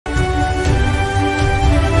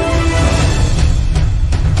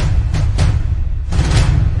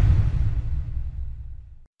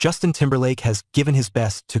Justin Timberlake has given his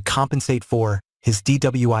best to compensate for his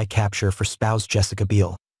DWI capture for spouse Jessica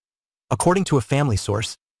Biel. According to a family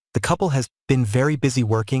source, the couple has been very busy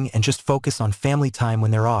working and just focus on family time when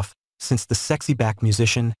they're off, since the sexy back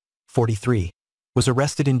musician, 43, was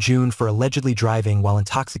arrested in June for allegedly driving while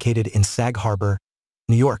intoxicated in Sag Harbor,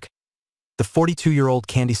 New York. The 42-year-old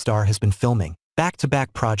candy star has been filming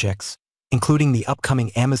back-to-back projects, including the upcoming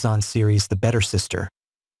Amazon series The Better Sister,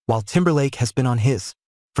 while Timberlake has been on his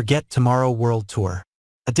Forget Tomorrow World Tour.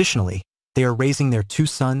 Additionally, they are raising their two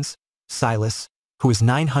sons, Silas, who is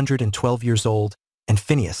 912 years old, and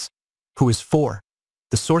Phineas, who is 4.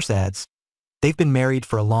 The source adds, they've been married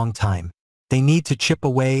for a long time. They need to chip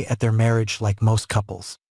away at their marriage like most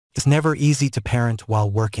couples. It's never easy to parent while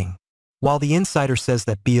working. While the insider says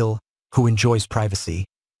that Biel, who enjoys privacy,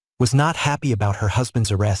 was not happy about her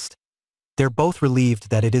husband's arrest, they're both relieved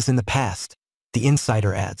that it is in the past. The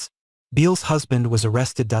insider adds, Biel's husband was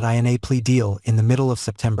arrested in a plea deal in the middle of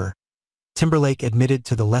September. Timberlake admitted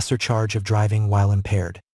to the lesser charge of driving while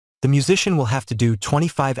impaired. The musician will have to do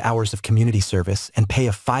 25 hours of community service and pay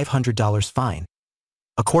a $500 fine.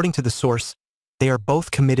 According to the source, they are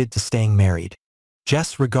both committed to staying married.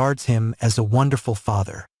 Jess regards him as a wonderful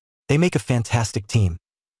father. They make a fantastic team.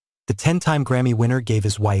 The 10-time Grammy winner gave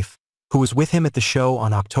his wife, who was with him at the show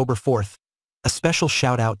on October 4th, a special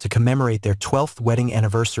shout-out to commemorate their 12th wedding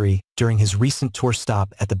anniversary during his recent tour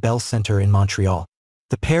stop at the Bell Center in Montreal.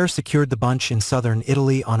 The pair secured the bunch in southern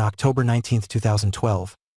Italy on October 19,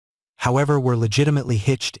 2012. However, were legitimately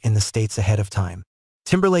hitched in the States ahead of time.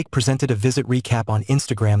 Timberlake presented a visit recap on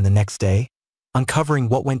Instagram the next day, uncovering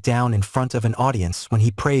what went down in front of an audience when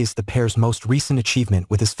he praised the pair's most recent achievement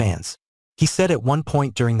with his fans. He said at one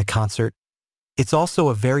point during the concert, "It's also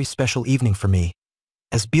a very special evening for me."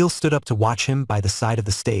 As Biel stood up to watch him by the side of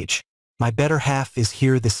the stage, "My better half is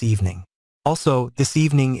here this evening. Also, this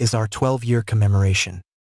evening is our 12-year commemoration."